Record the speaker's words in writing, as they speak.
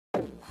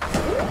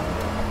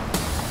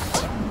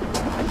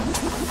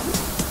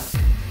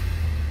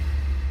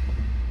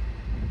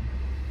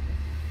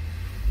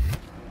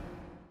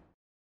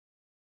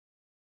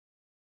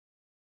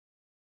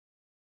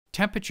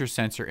temperature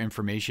sensor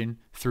information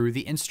through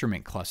the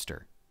instrument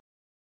cluster.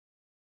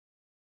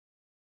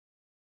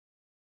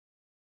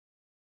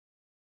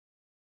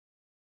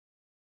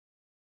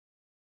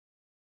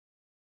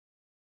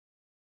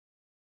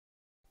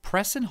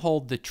 Press and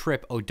hold the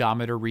trip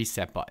odometer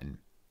reset button.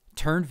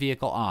 Turn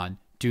vehicle on,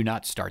 do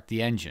not start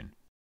the engine.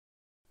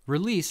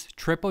 Release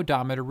trip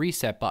odometer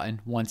reset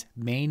button once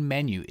main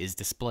menu is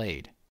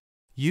displayed.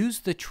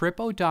 Use the trip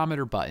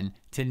odometer button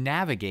to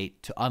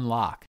navigate to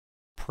unlock.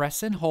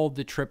 Press and hold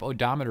the trip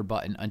odometer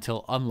button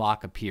until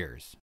unlock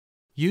appears.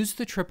 Use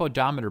the trip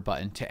odometer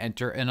button to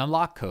enter an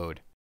unlock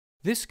code.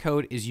 This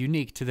code is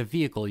unique to the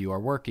vehicle you are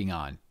working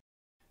on.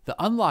 The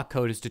unlock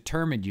code is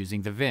determined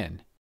using the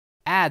VIN.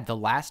 Add the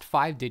last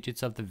 5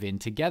 digits of the VIN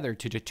together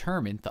to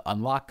determine the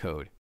unlock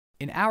code.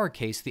 In our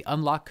case, the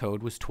unlock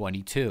code was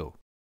 22.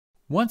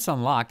 Once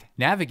unlocked,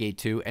 navigate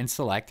to and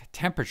select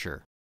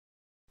Temperature.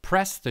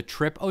 Press the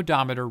trip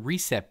odometer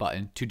reset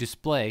button to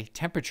display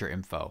temperature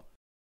info.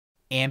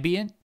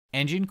 Ambient,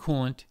 engine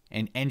coolant,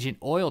 and engine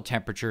oil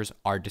temperatures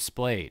are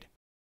displayed.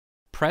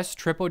 Press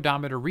trip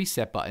odometer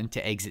reset button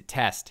to exit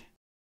test.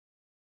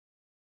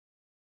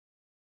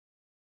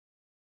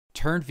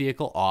 Turn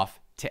vehicle off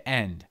to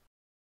end.